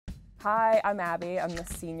Hi, I'm Abby. I'm the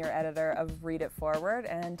senior editor of Read It Forward,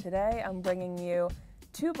 and today I'm bringing you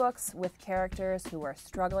two books with characters who are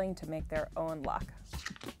struggling to make their own luck.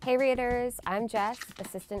 Hey readers, I'm Jess,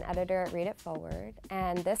 assistant editor at Read It Forward,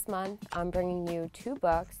 and this month I'm bringing you two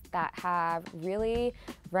books that have really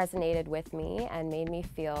resonated with me and made me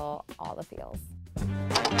feel all the feels.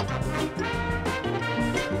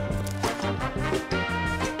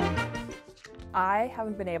 I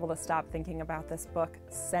haven't been able to stop thinking about this book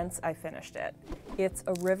since I finished it. It's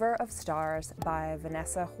A River of Stars by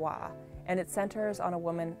Vanessa Hua, and it centers on a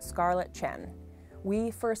woman, Scarlett Chen. We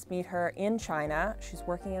first meet her in China. She's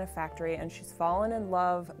working in a factory and she's fallen in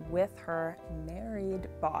love with her married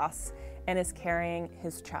boss and is carrying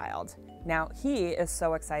his child. Now, he is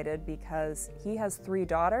so excited because he has 3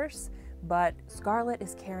 daughters, but Scarlett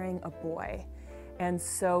is carrying a boy. And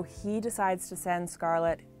so he decides to send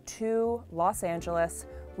Scarlett to Los Angeles,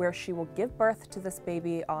 where she will give birth to this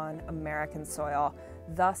baby on American soil,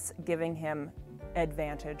 thus giving him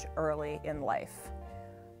advantage early in life.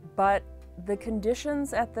 But the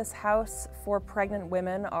conditions at this house for pregnant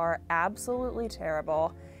women are absolutely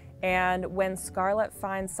terrible, and when Scarlett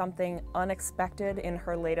finds something unexpected in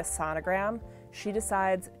her latest sonogram, she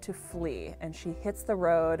decides to flee, and she hits the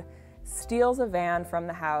road, steals a van from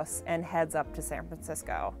the house, and heads up to San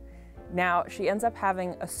Francisco. Now, she ends up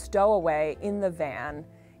having a stowaway in the van.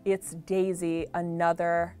 It's Daisy,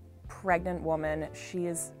 another pregnant woman. She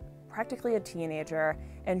is practically a teenager,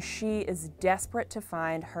 and she is desperate to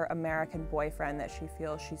find her American boyfriend that she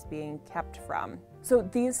feels she's being kept from. So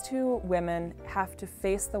these two women have to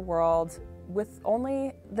face the world with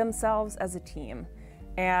only themselves as a team.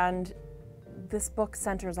 And this book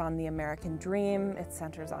centers on the American dream, it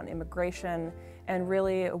centers on immigration, and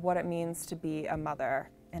really what it means to be a mother.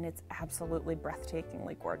 And it's absolutely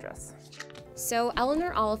breathtakingly gorgeous. So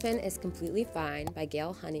Eleanor Oliphant is Completely Fine by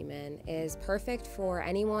Gail Honeyman is perfect for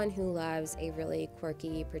anyone who loves a really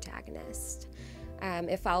quirky protagonist.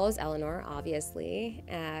 It follows Eleanor, obviously,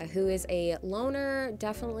 who is a loner,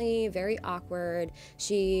 definitely very awkward.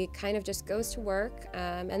 She kind of just goes to work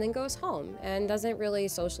and then goes home and doesn't really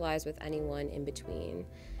socialize with anyone in between,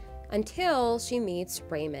 until she meets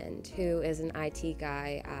Raymond, who is an IT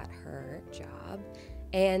guy at her job.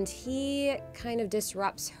 And he kind of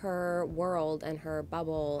disrupts her world and her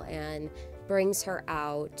bubble and brings her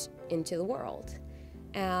out into the world.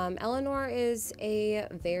 Eleanor is a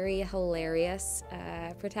very hilarious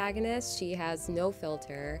protagonist. She has no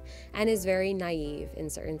filter and is very naive in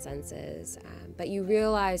certain senses. But you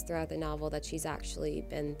realize throughout the novel that she's actually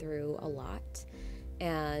been through a lot,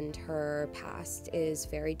 and her past is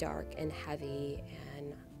very dark and heavy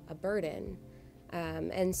and a burden.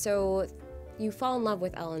 And so you fall in love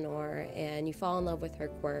with Eleanor and you fall in love with her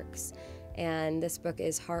quirks, and this book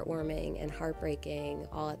is heartwarming and heartbreaking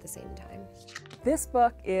all at the same time. This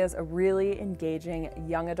book is a really engaging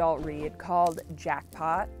young adult read called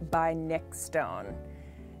Jackpot by Nick Stone.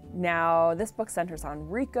 Now, this book centers on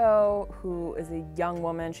Rico, who is a young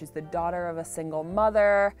woman. She's the daughter of a single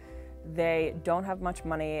mother. They don't have much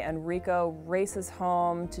money, and Rico races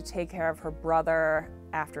home to take care of her brother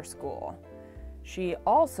after school. She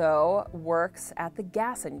also works at the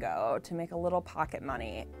Gas and Go to make a little pocket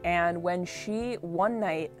money. And when she one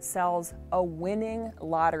night sells a winning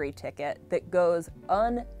lottery ticket that goes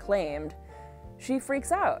unclaimed, she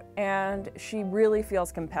freaks out and she really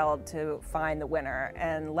feels compelled to find the winner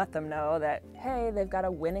and let them know that, hey, they've got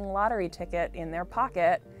a winning lottery ticket in their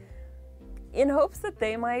pocket, in hopes that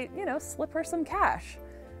they might, slip her some cash.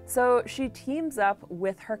 So she teams up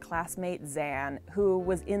with her classmate Zan, who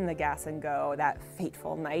was in the Gas and Go that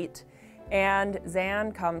fateful night. And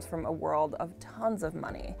Zan comes from a world of tons of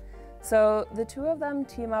money. So the two of them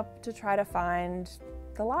team up to try to find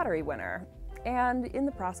the lottery winner. And in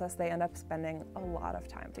the process, they end up spending a lot of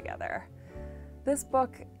time together. This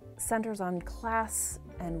book centers on class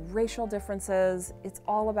and racial differences. It's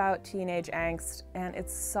all about teenage angst, and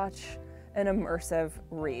it's such an immersive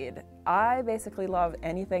read. I basically love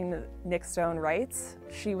anything that Nick Stone writes.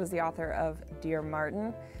 She was the author of Dear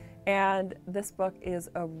Martin, and this book is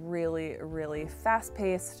a really, really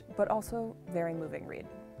fast-paced, but also very moving read.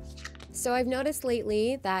 So I've noticed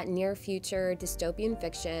lately that near-future dystopian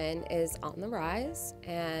fiction is on the rise,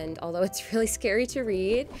 and although it's really scary to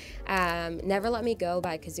read, Never Let Me Go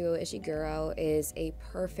by Kazuo Ishiguro is a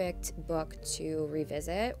perfect book to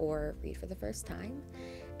revisit or read for the first time.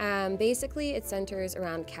 Basically, it centers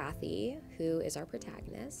around Kathy, who is our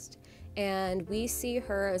protagonist, and we see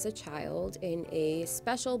her as a child in a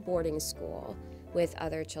special boarding school with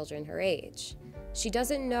other children her age. She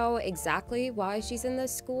doesn't know exactly why she's in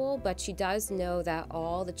this school, but she does know that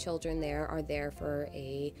all the children there are there for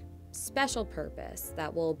a special purpose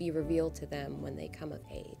that will be revealed to them when they come of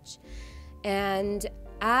age. And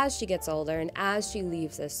as she gets older and as she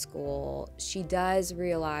leaves this school, she does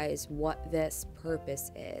realize what this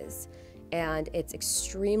purpose is. And it's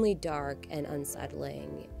extremely dark and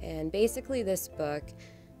unsettling. And basically this book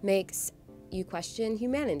makes you question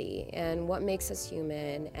humanity and what makes us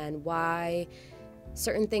human and why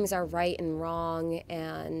certain things are right and wrong,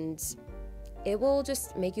 and it will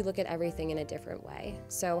just make you look at everything in a different way.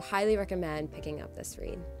 So highly recommend picking up this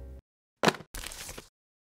read.